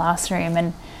in a classroom,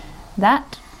 and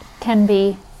that can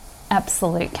be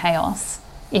absolute chaos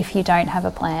if you don't have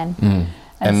a plan.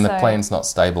 And the plan's not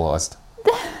stabilised.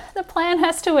 The plan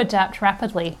has to adapt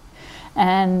rapidly.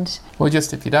 And well,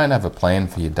 just if you don't have a plan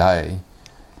for your day,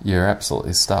 you're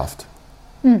absolutely stuffed.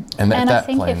 And at I that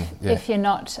think plan, if you're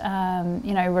not,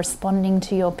 responding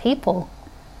to your people,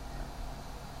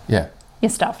 yeah, you're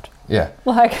stuffed. yeah.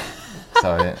 Like,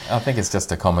 So I think it's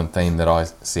just a common theme that I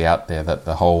see out there, that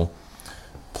the whole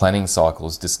planning cycle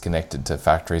is disconnected to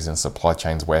factories and supply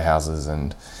chains, warehouses,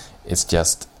 and it's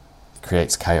just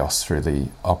creates chaos through the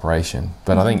operation.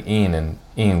 But I think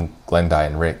Ian Glenday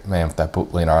and Rick, man, with that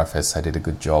book Lean RFS, they did a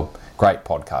good job. Great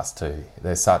podcast too.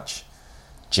 They're such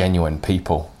genuine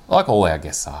people, like all our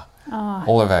guests are. oh,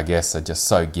 All of our guests are just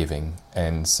so giving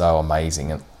and so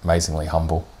amazing and amazingly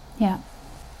humble. yeah.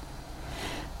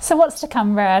 So what's to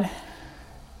come, Brad?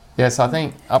 Yes, I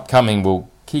think upcoming we'll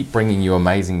keep bringing you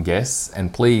amazing guests,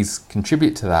 and please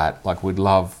contribute to that. Like, we'd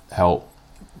love help,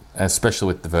 especially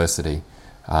with diversity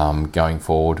going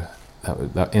forward.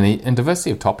 And diversity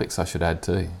of topics, I should add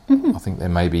too. I think there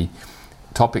may be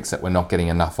topics that we're not getting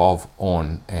enough of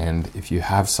on, and if you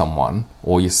have someone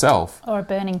or yourself, Or a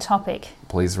burning topic,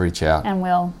 please reach out. and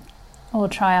we'll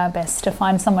try our best to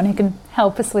find someone who can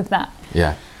help us with that.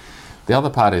 Yeah. The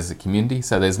other part is the community.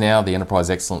 So there's now the Enterprise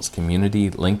Excellence community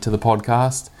linked to the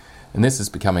podcast. And this is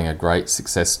becoming a great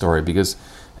success story because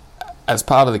as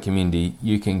part of the community,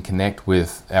 you can connect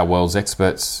with our world's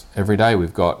experts every day.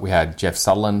 We had Jeff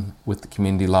Sutherland with the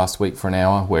community last week for an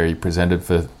hour where he presented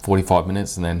for 45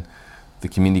 minutes, and then the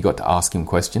community got to ask him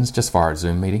questions just via a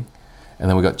Zoom meeting. And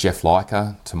then we got Jeff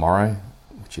Leica tomorrow,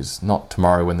 which is not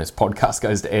tomorrow when this podcast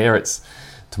goes to air. It's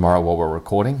tomorrow while we're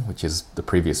recording, which is the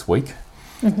previous week.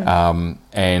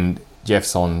 And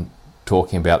Jeff's on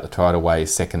talking about the Toyota Way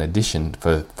second edition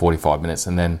for 45 minutes,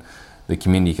 and then the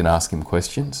community can ask him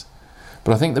questions.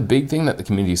 But I think the big thing that the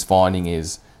community is finding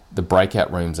is the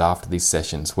breakout rooms after these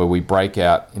sessions, where we break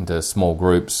out into small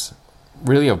groups,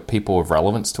 really of people of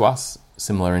relevance to us,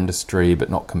 similar industry but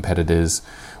not competitors,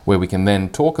 where we can then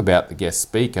talk about the guest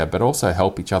speaker but also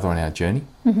help each other on our journey.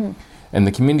 And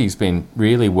the community's been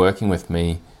really working with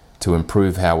me to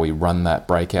improve how we run that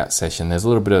breakout session. There's a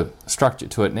little bit of structure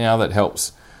to it now that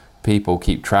helps people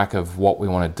keep track of what we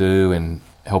want to do and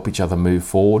help each other move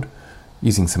forward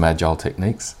using some agile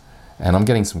techniques. And I'm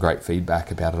getting some great feedback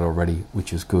about it already,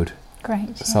 which is good.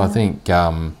 Great. So I think,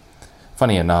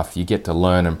 funny enough, you get to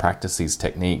learn and practice these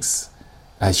techniques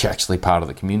as you're actually part of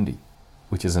the community,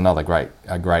 which is another great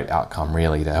outcome,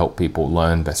 really, to help people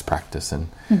learn best practice and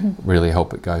really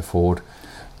help it go forward.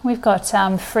 We've got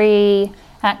free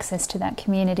access to that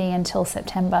community until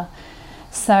September.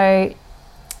 So,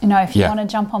 if you want to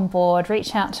jump on board,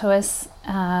 reach out to us.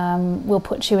 We'll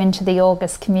put you into the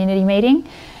August community meeting.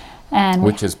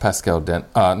 Which is Pascal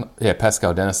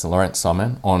Dennis and Laurent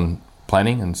Simon on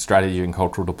planning and strategy and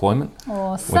cultural deployment.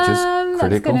 Awesome. Which is critical.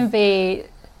 That's going to be...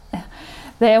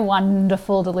 They're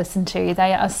wonderful to listen to.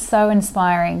 They are so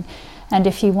inspiring. And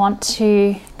if you want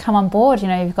to come on board,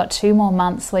 you've got 2 more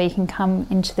months where you can come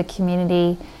into the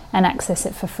community and access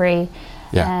it for free.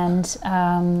 Yeah. And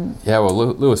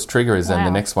Lewis Trigger is then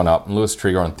the next one up. And Lewis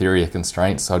Trigger on theory of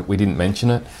constraints. So we didn't mention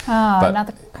it. But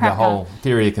another cracker. The whole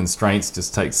theory of constraints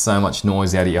just takes so much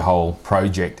noise out of your whole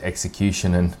project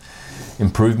execution and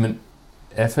improvement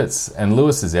efforts. And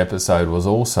Lewis's episode was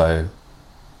also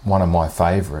one of my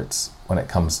favourites when it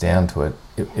comes down to it.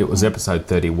 It was episode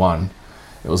 31.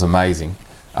 It was amazing.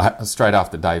 Straight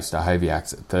after Dave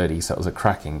Stahoviak's at 30, so it was a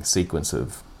cracking sequence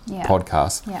of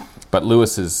podcasts. Yeah. But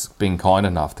Lewis has been kind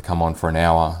enough to come on for an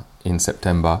hour in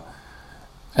September.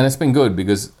 And it's been good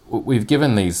because we've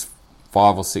given these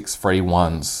 5 or 6 free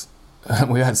ones.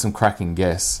 We've had some cracking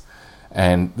guests.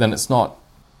 And then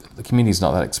the community's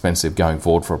not that expensive going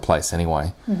forward for a place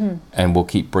anyway. And we'll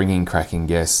keep bringing cracking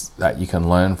guests that you can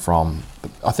learn from.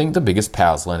 I think the biggest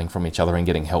power is learning from each other and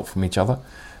getting help from each other,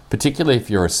 particularly if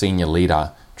you're a senior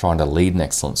leader trying to lead an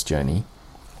excellence journey,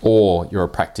 or you're a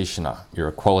practitioner, you're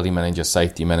a quality manager,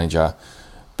 safety manager,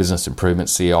 business improvement,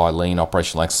 CI, lean,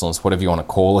 operational excellence, whatever you want to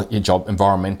call it, your job,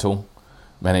 environmental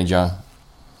manager.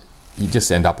 You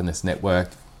just end up in this network,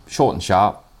 short and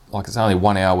sharp, like it's only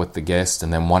 1 hour with the guest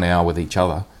and then 1 hour with each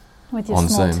other. With your on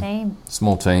small Zoom. team.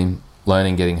 Small team,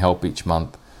 learning, getting help each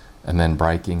month, and then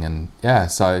breaking.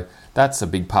 And so that's a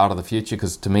big part of the future,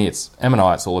 because to me, it's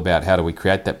all about how do we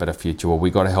create that better future. Well,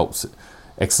 we've got to help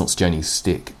excellence journeys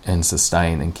stick and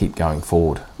sustain and keep going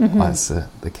forward. That's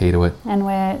the key to it. And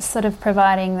we're sort of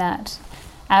providing that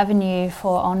avenue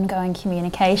for ongoing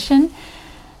communication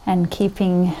and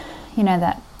keeping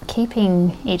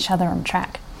each other on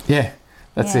track. Yeah,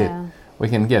 that's it. We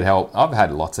can get help. I've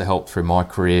had lots of help through my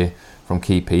career from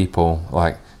key people,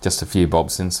 like just a few: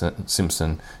 Bob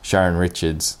Simpson, Sharon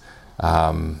Richards,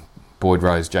 Boyd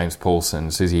Rose, James Paulson,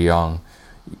 Susie Young,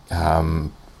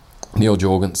 Neil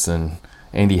Jorgensen,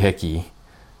 Andy Hecky,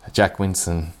 Jack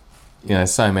Winson,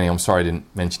 so many. I'm sorry I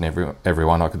didn't mention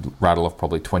everyone. I could rattle off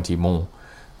probably 20 more.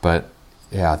 But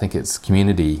yeah, I think it's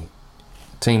community,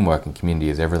 teamwork and community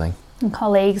is everything. And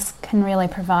colleagues can really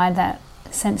provide that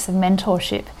sense of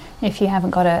mentorship. If you haven't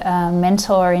got a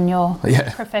mentor in your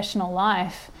professional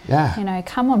life,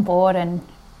 come on board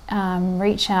and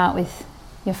reach out with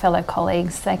your fellow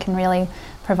colleagues. They can really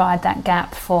provide that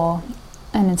gap for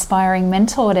an inspiring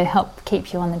mentor to help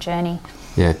keep you on the journey.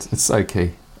 Yeah, it's so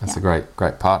key. That's a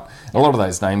great part. A lot of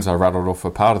those names I rattled off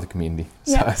are part of the community.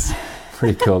 So it's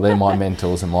pretty cool. They're my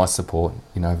mentors and my support,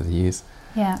 over the years.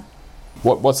 Yeah.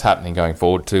 What's happening going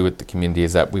forward too with the community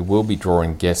is that we will be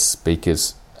drawing guest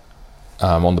speakers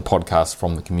on the podcast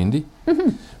from the community,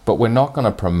 but we're not going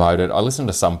to promote it. I listen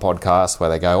to some podcasts where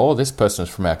they go, "Oh, this person is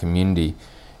from our community,"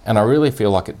 and I really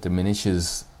feel like it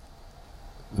diminishes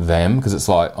them because it's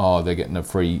like, "Oh, they're getting a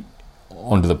free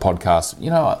onto the podcast."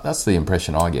 That's the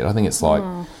impression I get. I think it's like,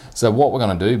 so what we're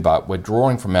going to do, but we're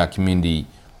drawing from our community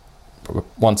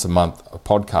once a month a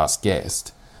podcast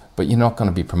guest. But you're not going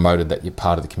to be promoted that you're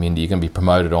part of the community. You're going to be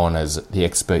promoted on as the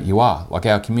expert you are. Like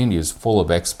our community is full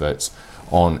of experts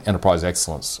on enterprise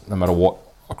excellence, no matter what,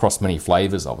 across many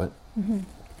flavours of it.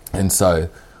 And so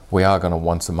we are going to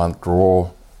once a month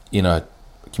draw in a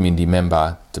community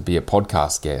member to be a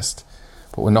podcast guest,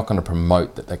 but we're not going to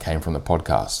promote that they came from the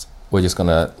podcast. We're just going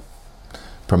to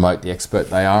promote the expert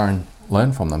they are and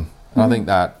learn from them. And I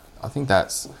think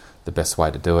that's the best way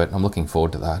to do it. I'm looking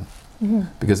forward to that.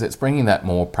 Because it's bringing that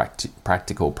more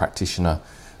practical practitioner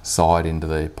side into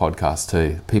the podcast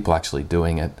too. People actually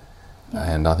doing it,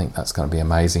 and I think that's going to be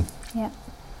amazing. Yeah.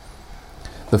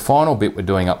 The final bit we're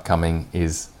doing upcoming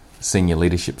is senior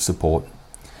leadership support.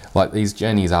 Like these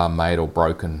journeys are made or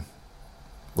broken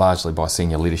largely by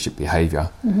senior leadership behaviour.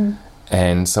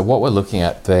 And so what we're looking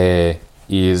at there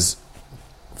is,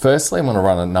 firstly, I'm going to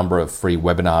run a number of free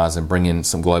webinars and bring in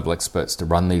some global experts to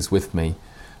run these with me,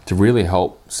 to really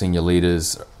help senior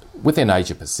leaders within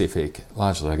Asia Pacific,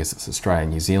 largely I guess it's Australia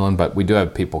and New Zealand, but we do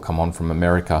have people come on from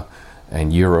America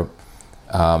and Europe,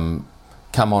 come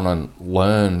on and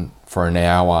learn for an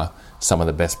hour some of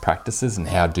the best practices and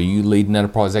how do you lead an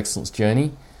enterprise excellence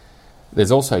journey.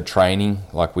 There's also training,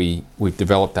 like we've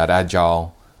developed that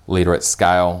Agile Leader at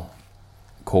Scale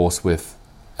course with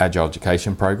Agile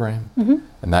Education Program,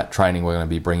 and that training we're going to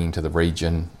be bringing to the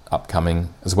region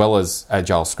upcoming, as well as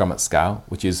Agile Scrum at Scale,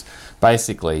 which is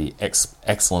basically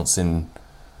excellence in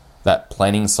that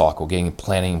planning cycle, getting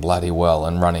planning bloody well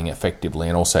and running effectively,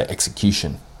 and also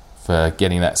execution for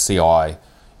getting that CI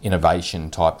innovation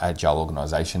type Agile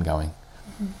organisation going.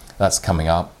 That's coming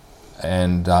up.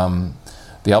 And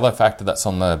the other factor that's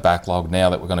on the backlog now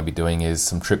that we're going to be doing is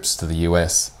some trips to the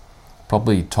US,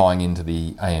 probably tying into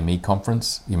the AME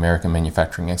conference, the American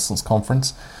Manufacturing Excellence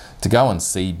Conference, to go and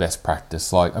see best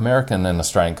practice. Like American and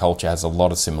Australian culture has a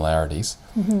lot of similarities,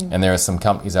 and there are some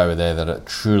companies over there that are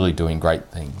truly doing great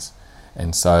things.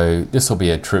 And so this will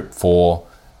be a trip for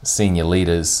senior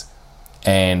leaders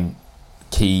and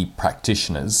key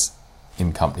practitioners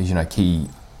in companies, key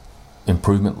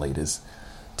improvement leaders,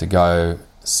 to go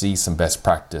see some best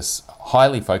practice,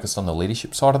 highly focused on the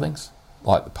leadership side of things,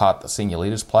 like the part that senior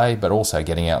leaders play, but also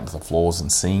getting out into the floors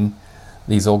and seeing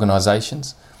these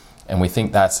organisations. And we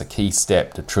think that's a key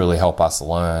step to truly help us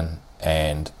learn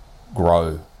and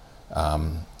grow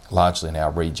largely in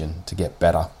our region to get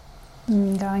better.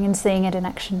 Going and seeing it in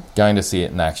action. Going to see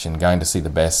it in action, going to see the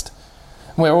best.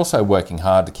 And we're also working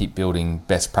hard to keep building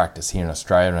best practice here in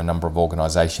Australia in a number of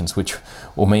organisations, which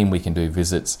will mean we can do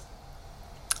visits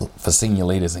for senior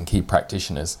leaders and key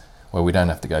practitioners where we don't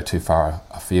have to go too far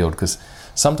afield, because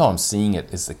sometimes seeing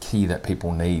it is the key that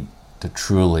people need to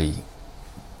truly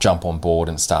jump on board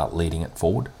and start leading it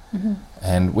forward.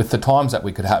 And with the times that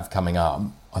we could have coming up,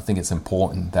 I think it's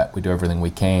important that we do everything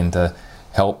we can to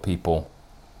help people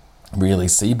really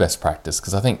see best practice,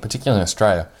 because I think particularly in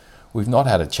Australia we've not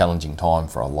had a challenging time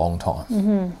for a long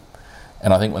time.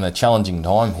 And I think when the challenging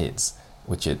time hits,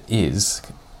 which it is,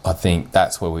 I think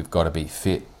that's where we've got to be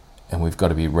fit and we've got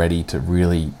to be ready to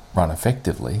really run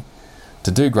effectively,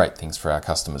 to do great things for our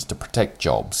customers, to protect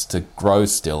jobs, to grow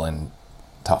still in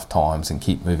tough times and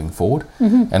keep moving forward,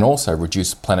 and also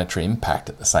reduce planetary impact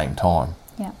at the same time.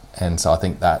 And so I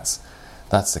think that's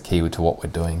the key to what we're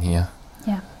doing here.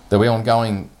 There'll be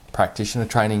ongoing practitioner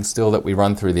training still that we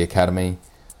run through the academy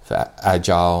for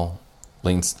Agile,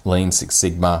 Lean Six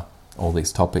Sigma, all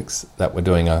these topics that we're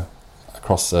doing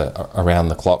across around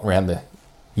the clock, around the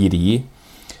year to year.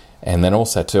 And then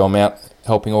also too, I'm out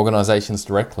helping organisations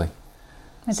directly.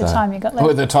 With the time you got left.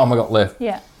 With the time I got left.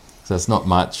 Yeah. So it's not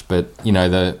much, but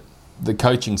the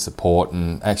coaching support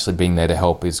and actually being there to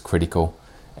help is critical.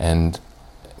 And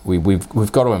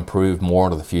we've got to improve more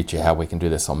into the future how we can do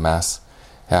this en masse.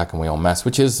 How can we en masse,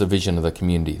 which is the vision of the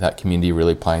community, that community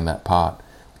really playing that part,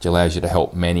 which allows you to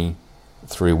help many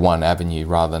through one avenue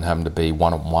rather than having to be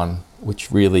one-on-one,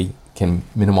 which really can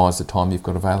minimise the time you've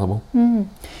got available.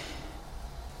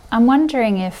 I'm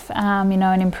wondering if,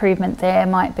 an improvement there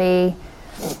might be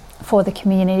for the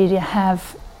community to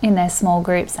have in their small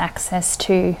groups access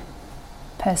to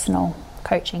personal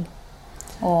coaching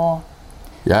or...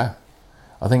 Yeah,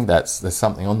 I think there's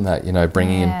something on that,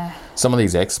 bringing in some of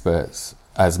these experts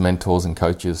as mentors and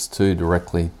coaches too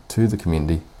directly to the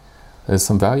community. There's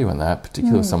some value in that,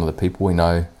 particularly some of the people we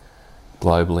know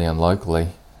globally and locally.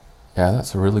 Yeah,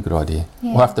 that's a really good idea.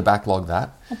 Yeah. We'll have to backlog that.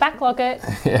 We'll backlog it.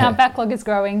 Yeah. Our backlog is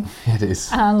growing. It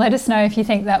is. Let us know if you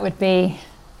think that would be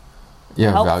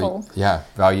helpful.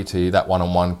 Value to you, that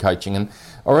one-on-one coaching. And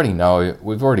I already know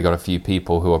we've already got a few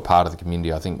people who are part of the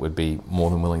community I think would be more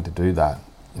than willing to do that,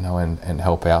 and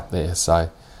help out there. So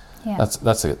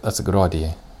that's a good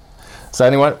idea. So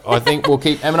anyway, I think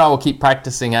Em and I will keep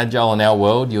practicing Agile in our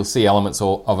world. You'll see elements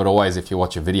of it always if you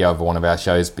watch a video of one of our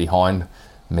shows behind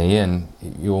me, and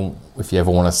if you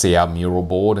ever want to see our mural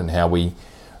board and how we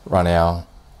run our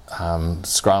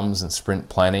scrums and sprint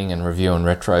planning and review and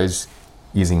retros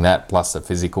using that plus the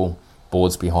physical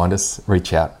boards behind us,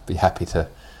 reach out. Be happy to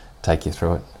take you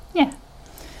through it.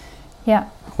 Yeah.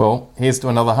 Well, here's to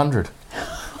another 100.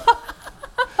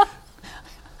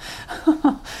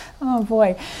 Oh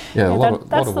boy.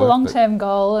 That's the long-term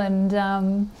goal,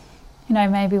 and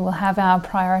maybe we'll have our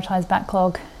prioritised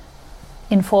backlog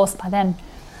enforced by then.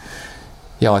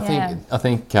 Yeah, I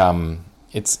think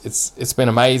it's been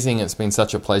amazing. It's been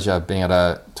such a pleasure being able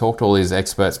to talk to all these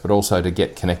experts, but also to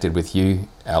get connected with you,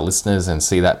 our listeners, and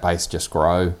see that base just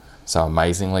grow so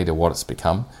amazingly to what it's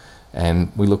become.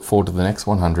 And we look forward to the next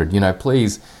 100.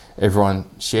 Please, everyone,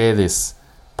 share this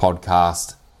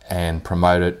podcast and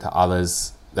promote it to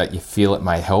others that you feel it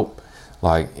may help.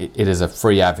 Like it is a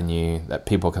free avenue that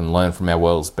people can learn from our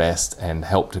world's best and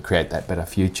help to create that better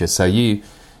future. So you,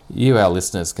 our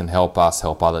listeners, can help us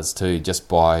help others too, just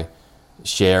by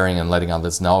sharing and letting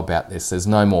others know about this. There's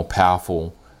no more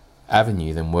powerful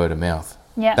avenue than word of mouth.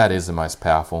 Yeah. That is the most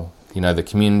powerful. The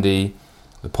community,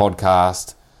 the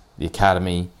podcast, the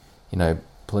academy,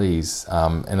 please,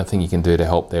 anything you can do to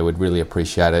help there, would really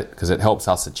appreciate it, because it helps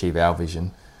us achieve our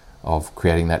vision of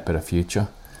creating that better future.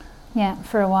 Yeah,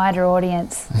 for a wider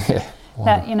audience. Yeah.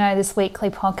 That, this weekly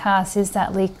podcast is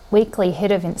that weekly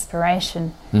hit of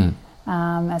inspiration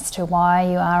as to why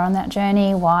you are on that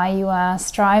journey, why you are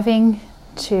striving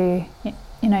to,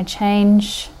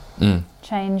 change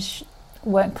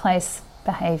workplace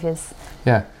behaviours.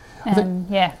 Yeah.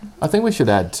 I think we should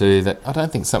add too that I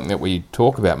don't think something that we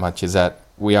talk about much is that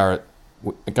we are,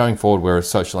 going forward, we're a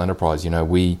social enterprise.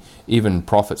 We, even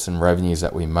profits and revenues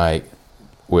that we make,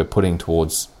 we're putting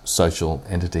towards social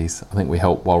entities. I think we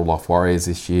helped Wildlife Warriors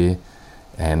this year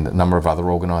and a number of other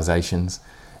organisations,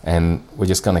 and we're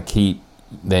just going to keep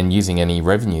then using any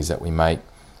revenues that we make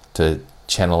to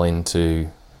channel into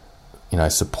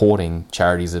supporting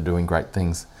charities that are doing great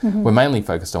things. We're mainly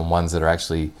focused on ones that are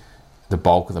actually, the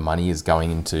bulk of the money is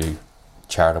going into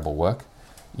charitable work,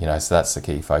 so that's the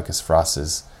key focus for us,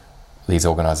 is these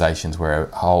organisations where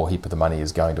a whole heap of the money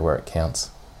is going to where it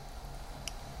counts.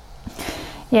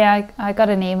 Yeah, I got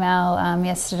an email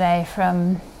yesterday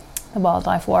from the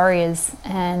Wildlife Warriors,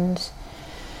 and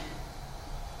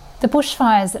the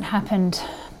bushfires that happened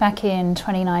back in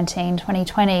 2019,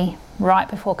 2020, right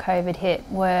before COVID hit,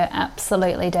 were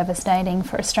absolutely devastating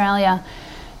for Australia.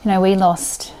 We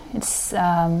lost,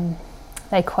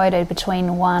 they quoted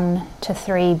between 1 to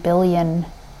 3 billion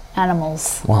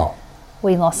animals. Wow.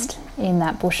 We lost in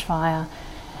that bushfire.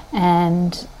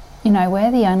 And,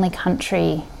 we're the only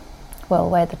country,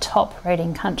 we're the top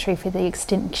rating country for the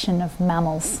extinction of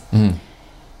mammals.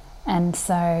 And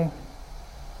so...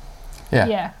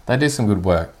 Yeah, they do some good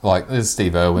work. Like, there's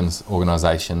Steve Irwin's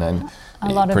organisation, and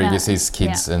previously his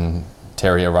kids and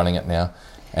Terry are running it now.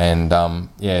 And,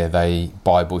 they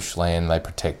buy bushland, they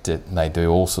protect it, and they do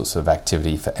all sorts of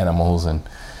activity for animals, and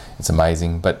it's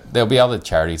amazing. But there'll be other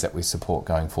charities that we support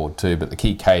going forward too. But the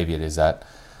key caveat is that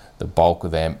the bulk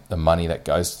of them, the money that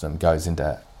goes to them, goes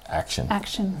into action.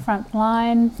 Action,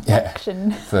 frontline,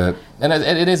 action. And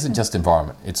it isn't just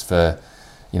environment. It's for,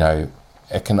 for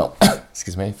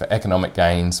economic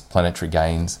gains, planetary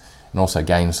gains, and also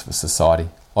gains for society,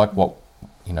 like what,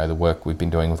 the work we've been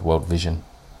doing with World Vision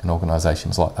and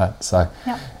organisations like that. So,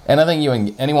 and I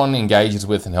think anyone engages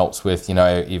with and helps with,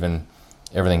 even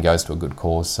everything goes to a good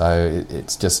cause. So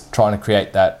it's just trying to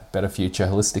create that better future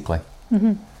holistically.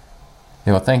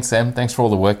 Yeah, well, thanks, Sam. Thanks for all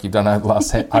the work you've done over the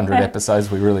last 100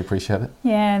 episodes. We really appreciate it.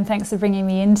 Yeah, and thanks for bringing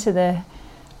me into the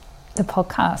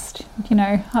podcast. You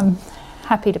know, I'm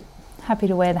happy to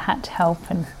wear the hat to help.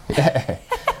 And yeah,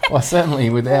 well,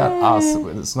 certainly without us,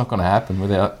 it's not going to happen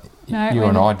without you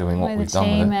and I doing what we've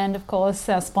done with it. And of course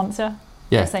our sponsor,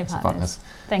 yeah, SA Partners.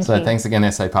 Thank you. Thanks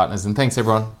again, SA Partners, and thanks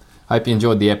everyone. Hope you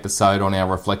enjoyed the episode on our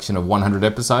reflection of 100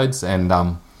 episodes, and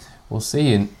we'll see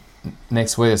you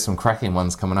next week. There's some cracking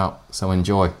ones coming up, so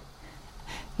enjoy.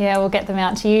 Yeah, we'll get them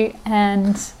out to you,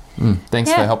 and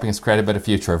thanks for helping us create a better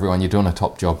future, everyone. You're doing a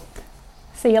top job.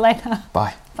 See you later.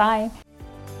 Bye. Bye.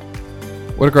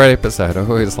 What a great episode. I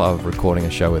always love recording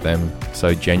a show with them.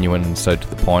 So genuine and so to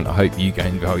the point. I hope you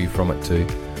gain value from it too.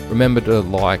 Remember to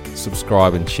like,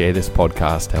 subscribe and share this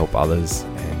podcast to help others,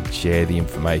 and share the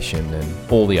information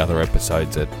and all the other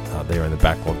episodes that are there in the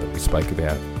backlog that we spoke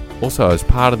about. Also, as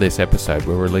part of this episode,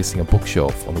 we're releasing a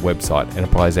bookshelf on the website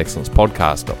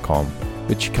enterpriseexcellencepodcast.com,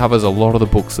 which covers a lot of the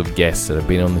books of guests that have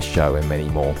been on the show and many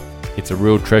more. It's a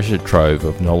real treasure trove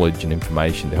of knowledge and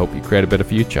information to help you create a better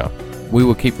future. We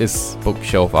will keep this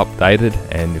bookshelf updated,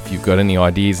 and if you've got any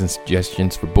ideas and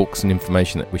suggestions for books and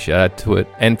information that we should add to it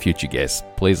and future guests,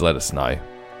 please let us know.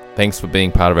 Thanks for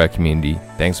being part of our community.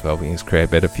 Thanks for helping us create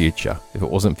a better future. If it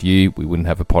wasn't for you, we wouldn't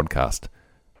have a podcast.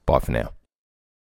 Bye for now.